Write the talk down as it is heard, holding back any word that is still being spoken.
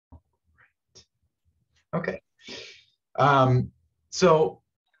Okay. So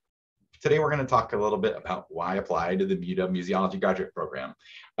today we're going to talk a little bit about why apply to the UW Museology Graduate Program.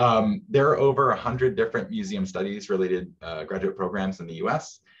 There are over 100 different museum studies related graduate programs in the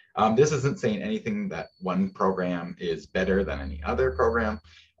US. This isn't saying anything that one program is better than any other program.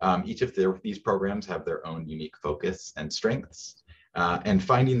 Each of these programs have their own unique focus and strengths. And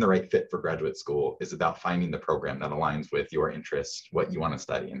finding the right fit for graduate school is about finding the program that aligns with your interests, what you want to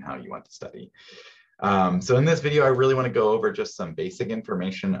study, and how you want to study. So in this video, I really want to go over just some basic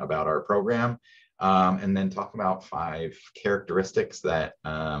information about our program, and then talk about 5 characteristics that,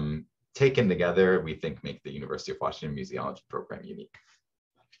 taken together, we think make the University of Washington Museology Program unique.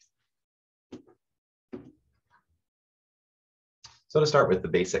 So to start with the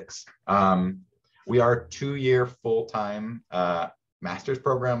basics, we are a 2-year full-time master's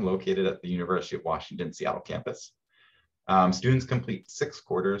program located at the University of Washington Seattle campus. Students complete 6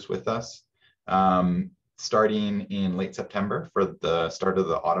 quarters with us, starting in late September for the start of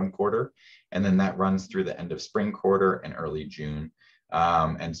the autumn quarter, and then that runs through the end of spring quarter and early June.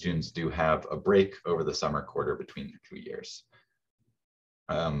 And students do have a break over the summer quarter between the 2 years.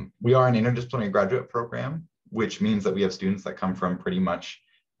 We are an interdisciplinary graduate program, which means that we have students that come from pretty much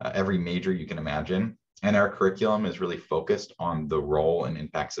every major you can imagine. And our curriculum is really focused on the role and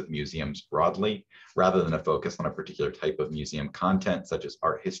impacts of museums broadly, rather than a focus on a particular type of museum content, such as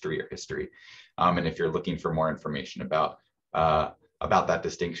art history or history. And if you're looking for more information about that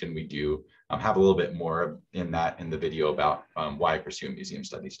distinction, we do have a little bit more in the video about why pursue a museum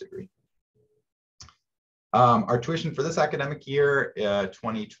studies degree. Our tuition for this academic year,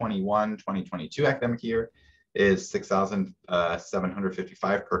 2021-2022 academic year, is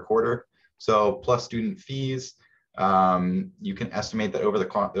 $6,755 per quarter. So plus student fees, you can estimate that over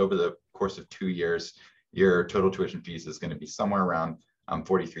the course of 2 years, your total tuition fees is going to be somewhere around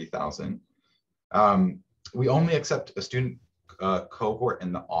 $43,000. We only accept a student cohort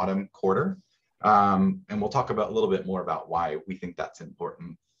in the autumn quarter, and we'll talk about a little bit more about why we think that's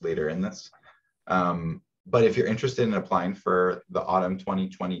important later in this. But if you're interested in applying for the autumn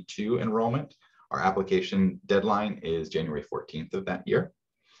 2022 enrollment, our application deadline is January 14th of that year.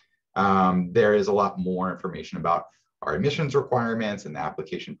 There is a lot more information about our admissions requirements and the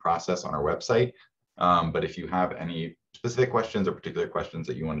application process on our website. But if you have any specific questions or particular questions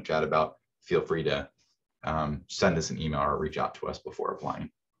that you want to chat about, feel free to send us an email or reach out to us before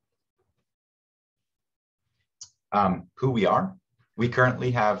applying. Who we are. We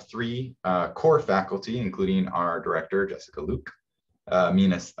currently have 3 core faculty, including our director, Jessica Luke,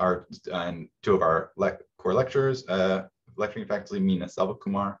 and 2 of our core lecturers, lecturing faculty, Meena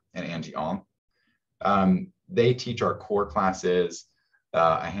Selvakumar and Angie Alm. They teach our core classes,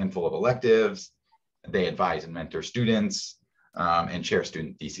 a handful of electives. They advise and mentor students, and chair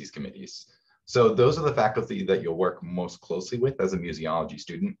student theses committees. So those are the faculty that you'll work most closely with as a museology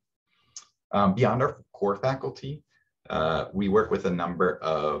student. Beyond our core faculty, we work with a number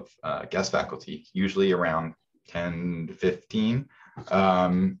of guest faculty, usually around 10 to 15,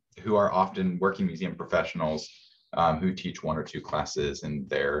 who are often working museum professionals who teach 1 or 2 classes in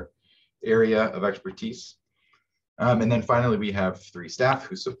their area of expertise. And then finally, we have 3 staff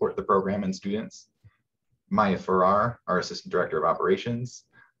who support the program and students. Maya Farrar, our Assistant Director of Operations,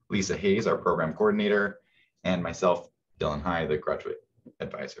 Lisa Hayes, our Program Coordinator, and myself, Dylan High, the Graduate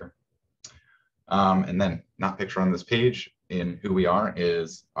Advisor. And then not pictured on this page in who we are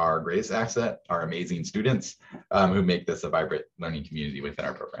is our greatest asset, our amazing students who make this a vibrant learning community within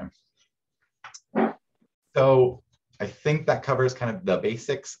our program. So I think that covers kind of the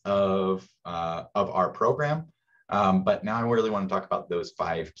basics of our program. But now I really want to talk about those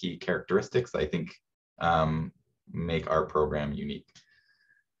 5 key characteristics that I think make our program unique.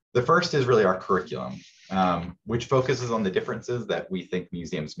 The first is really our curriculum, which focuses on the differences that we think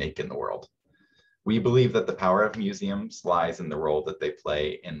museums make in the world. We believe that the power of museums lies in the role that they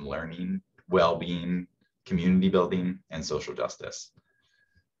play in learning, well-being, community building, and social justice.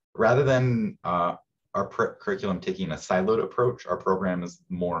 Rather than our curriculum taking a siloed approach, our program is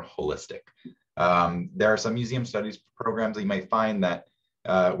more holistic. There are some museum studies programs that you might find that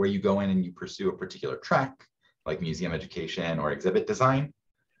where you go in and you pursue a particular track, like museum education or exhibit design,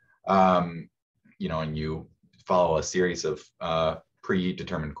 and you follow a series of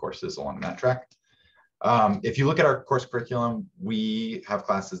predetermined courses along that track. If you look at our course curriculum, we have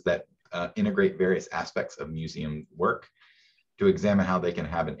classes that integrate various aspects of museum work to examine how they can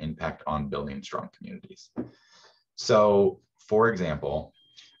have an impact on building strong communities. So, for example,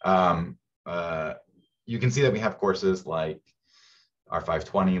 you can see that we have courses like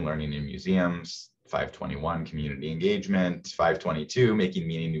R520, Learning in Museums, 521, community engagement, 522, making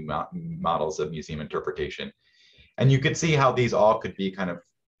meaning new models of museum interpretation. And you could see how these all could be kind of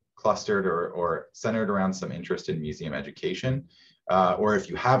clustered or centered around some interest in museum education, or if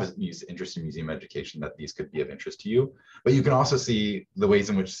you have an interest in museum education, that these could be of interest to you. But you can also see the ways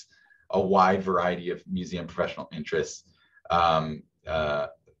in which a wide variety of museum professional interests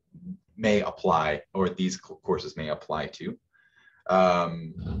may apply, or these courses may apply to.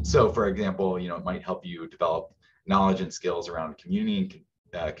 So for example, it might help you develop knowledge and skills around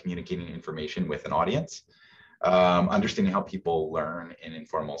communicating information with an audience, understanding how people learn in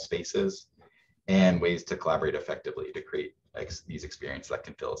informal spaces, and ways to collaborate effectively to create these experiences that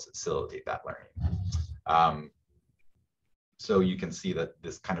can facilitate that learning. So you can see that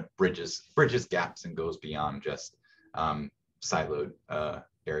this kind of bridges gaps and goes beyond just siloed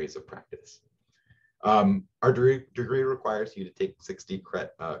areas of practice. Our degree requires you to take 60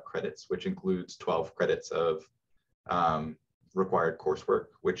 credits, which includes 12 credits of required coursework,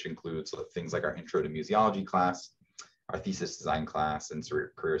 which includes things like our Intro to Museology class, our thesis design class, and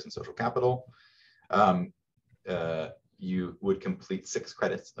careers in social capital. You would complete 6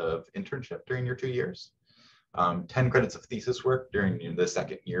 credits of internship during your 2 years, 10 credits of thesis work during the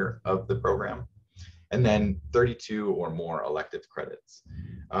second year of the program, and then 32 or more elective credits.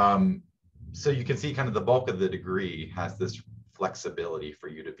 So you can see kind of the bulk of the degree has this flexibility for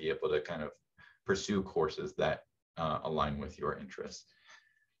you to be able to kind of pursue courses that align with your interests.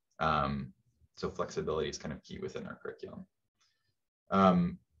 So flexibility is kind of key within our curriculum.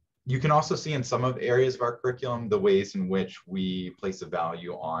 You can also see in some of areas of our curriculum the ways in which we place a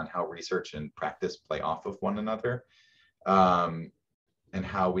value on how research and practice play off of one another, and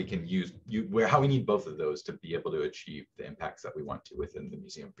how we can how we need both of those to be able to achieve the impacts that we want to within the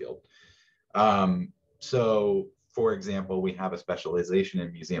museum field. So for example, we have a specialization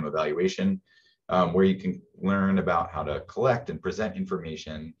in museum evaluation, where you can learn about how to collect and present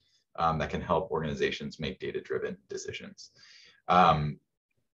information that can help organizations make data-driven decisions.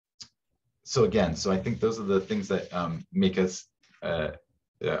 So I think those are the things that make us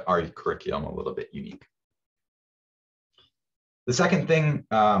our curriculum a little bit unique. The second thing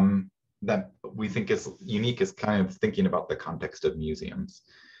that we think is unique is kind of thinking about the context of museums.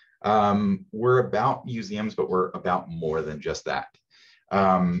 We're about museums, but we're about more than just that.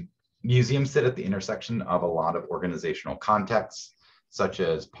 Museums sit at the intersection of a lot of organizational contexts, such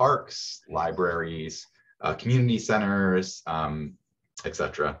as parks, libraries, community centers,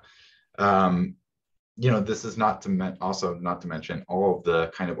 etc. This is not to mention all of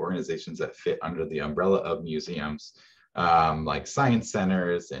the kind of organizations that fit under the umbrella of museums, like science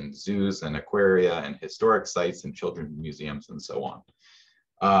centers and zoos and aquaria and historic sites and children's museums and so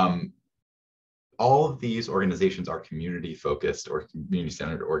on. All of these organizations are community-focused or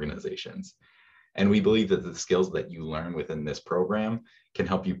community-centered organizations. And we believe that the skills that you learn within this program can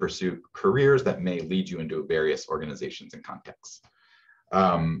help you pursue careers that may lead you into various organizations and contexts.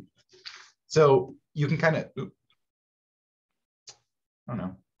 So you can kind of, I don't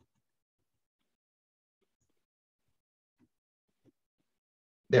know.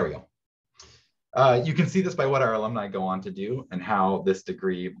 There we go. You can see this by what our alumni go on to do and how this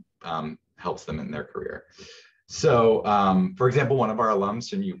degree helps them in their career. So for example, one of our alums,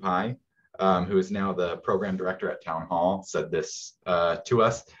 Shin Pai, who is now the program director at Town Hall, said this to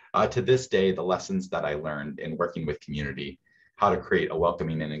us: to this day, the lessons that I learned in working with community, how to create a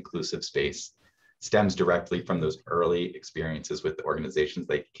welcoming and inclusive space, stems directly from those early experiences with the organizations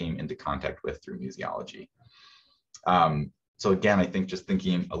they came into contact with through museology. So again, I think just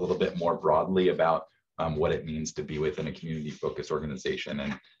thinking a little bit more broadly about what it means to be within a community-focused organization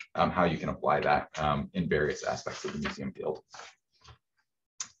and how you can apply that in various aspects of the museum field.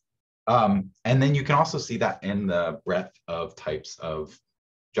 And then you can also see that in the breadth of types of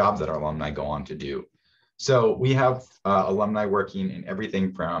jobs that our alumni go on to do. So we have alumni working in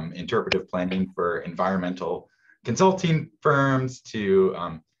everything from interpretive planning for environmental consulting firms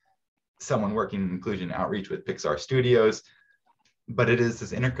to someone working in inclusion outreach with Pixar Studios. But it is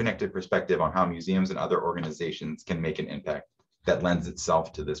this interconnected perspective on how museums and other organizations can make an impact that lends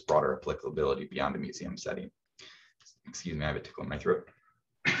itself to this broader applicability beyond a museum setting. Excuse me, I have a tickle in my throat.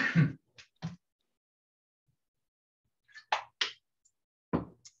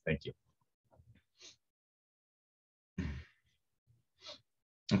 Thank you.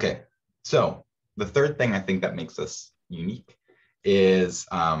 Okay, so the third thing I think that makes us unique is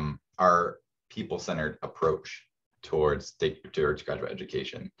our people-centered approach towards graduate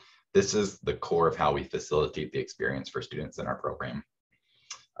education. This is the core of how we facilitate the experience for students in our program.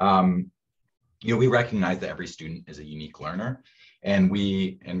 We recognize that every student is a unique learner, and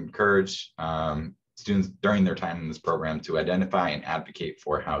we encourage students during their time in this program to identify and advocate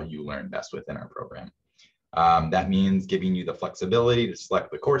for how you learn best within our program. That means giving you the flexibility to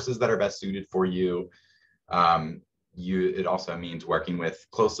select the courses that are best suited for you. It also means working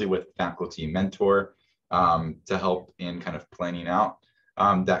closely with faculty mentor to help in kind of planning out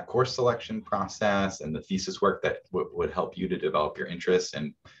that course selection process and the thesis work that would help you to develop your interests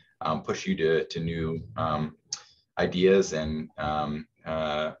and push you to new ideas and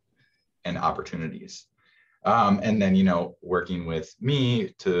opportunities. And then, working with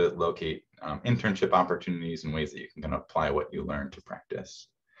me to locate internship opportunities and ways that you can kind of apply what you learn to practice.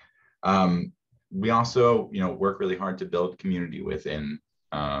 We also, work really hard to build community within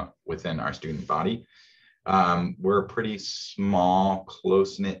our student body. We're a pretty small,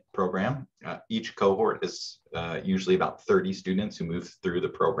 close-knit program. Each cohort is usually about 30 students who move through the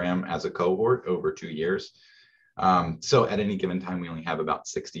program as a cohort over 2 years. So at any given time, we only have about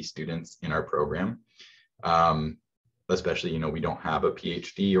 60 students in our program. Especially, we don't have a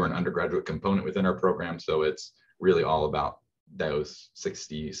PhD or an undergraduate component within our program. So it's really all about those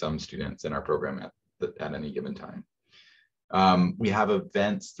 60 some students in our program at any given time. We have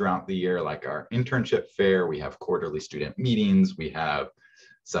events throughout the year, like our internship fair. We have quarterly student meetings. We have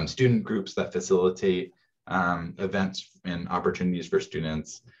some student groups that facilitate events and opportunities for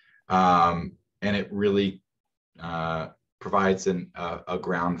students. And it really provides a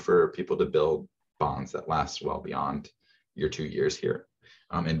ground for people to build bonds that last well beyond your 2 years here,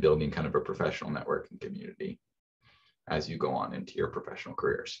 and building kind of a professional network and community as you go on into your professional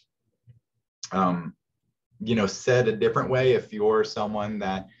careers. Said a different way, if you're someone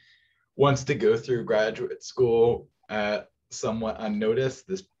that wants to go through graduate school somewhat unnoticed,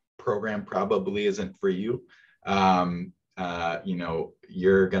 this program probably isn't for you.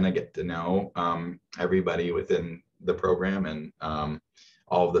 You're going to get to know everybody within the program, and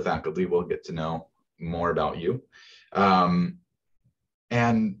all of the faculty will get to know more about you. And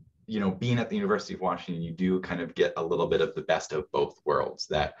being at the University of Washington, you do kind of get a little bit of the best of both worlds,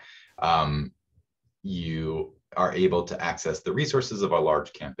 that you are able to access the resources of a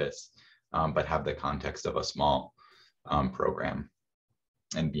large campus, but have the context of a small program,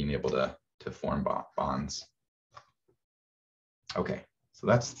 and being able to form bonds. Okay, so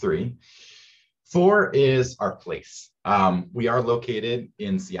that's 3. 4 is our place. We are located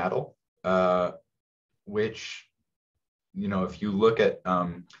in Seattle, which, if you look at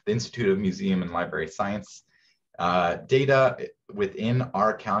the Institute of Museum and Library Science data, within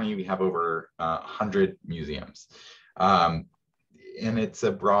our county, we have over 100 museums. And it's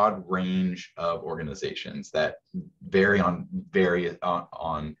a broad range of organizations that vary on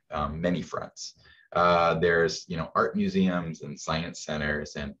many fronts. There's, art museums and science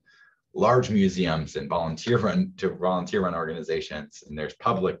centers and large museums and volunteer-run organizations, and there's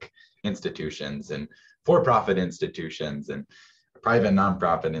public institutions and for-profit institutions and private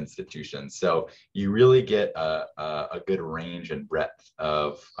nonprofit institutions. So you really get a good range and breadth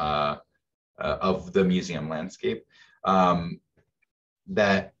of the museum landscape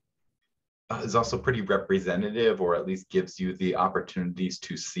that is also pretty representative, or at least gives you the opportunities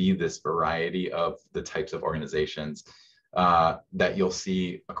to see this variety of the types of organizations that you'll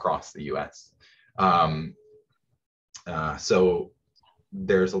see across the US. So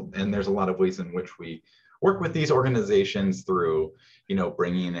there's a lot of ways in which we work with these organizations through,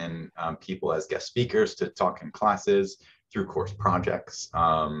 bringing in people as guest speakers to talk in classes, through course projects,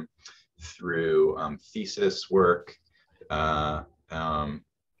 through thesis work,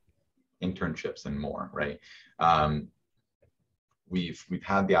 internships, and more, right? We've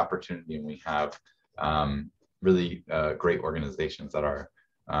had the opportunity, and we have really great organizations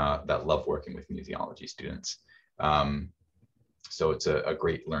that love working with museology students. So it's a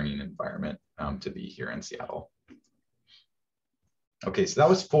great learning environment to be here in Seattle. Okay, so that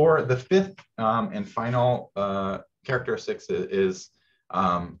was 4. The 5th and final characteristics is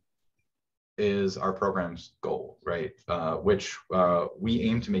our program's goal, right? Which we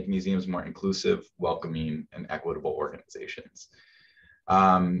aim to make museums more inclusive, welcoming, and equitable organizations.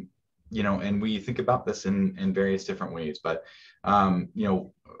 And we think about this in various different ways, but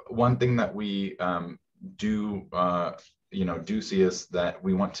one thing that we do see is that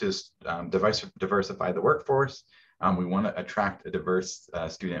we want to diversify the workforce. We want to attract a diverse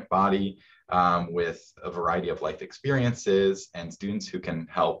student body with a variety of life experiences, and students who can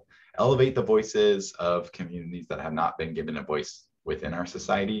help elevate the voices of communities that have not been given a voice within our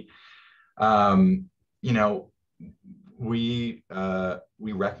society. We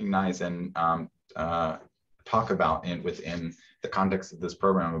recognize and talk about, and within the context of this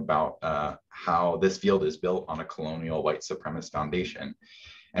program, about how this field is built on a colonial white supremacist foundation.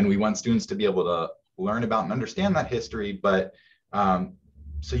 And we want students to be able to learn about and understand that history, but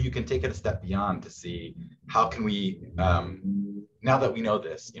so you can take it a step beyond to see how can we, now that we know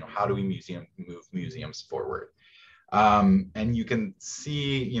this, how do we move museums forward? And you can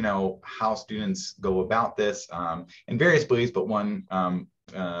see, how students go about this in various ways, but one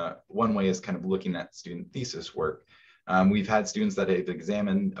way is kind of looking at student thesis work. We've had students that have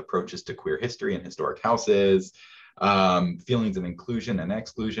examined approaches to queer history and historic houses, feelings of inclusion and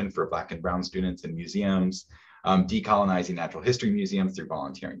exclusion for Black and Brown students in museums, decolonizing natural history museums through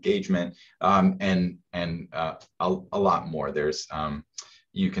volunteer engagement, and a lot more. There's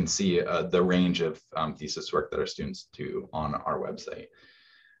you can see the range of thesis work that our students do on our website.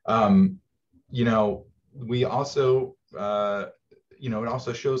 We also, it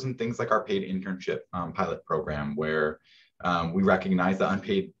also shows in things like our paid internship pilot program, where we recognize that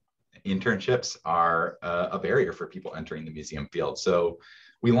unpaid internships are a barrier for people entering the museum field. So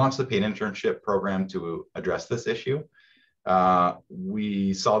we launched the paid internship program to address this issue.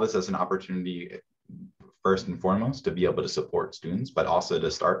 We saw this as an opportunity, first and foremost, to be able to support students, but also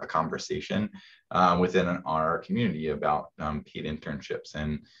to start a conversation within our community about paid internships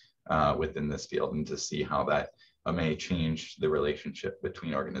and within this field, and to see how that may change the relationship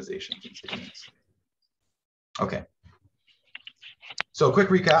between organizations and students. Okay. So a quick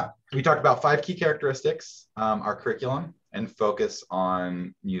recap. We talked about 5 key characteristics, our curriculum, and focus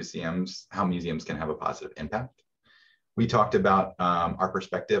on museums, how museums can have a positive impact. We talked about our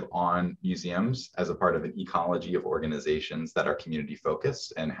perspective on museums as a part of an ecology of organizations that are community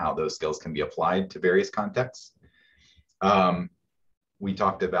focused, and how those skills can be applied to various contexts. We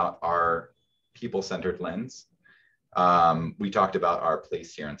talked about our people-centered lens. We talked about our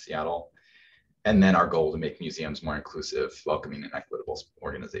place here in Seattle, and then our goal to make museums more inclusive, welcoming, and equitable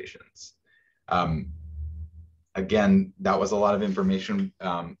organizations. Again, that was a lot of information.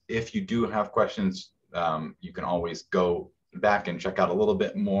 If you do have questions, you can always go back and check out a little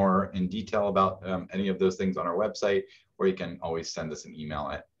bit more in detail about any of those things on our website, or you can always send us an email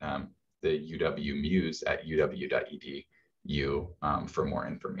at the UW Muse at uw.edu for more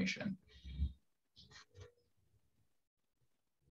information.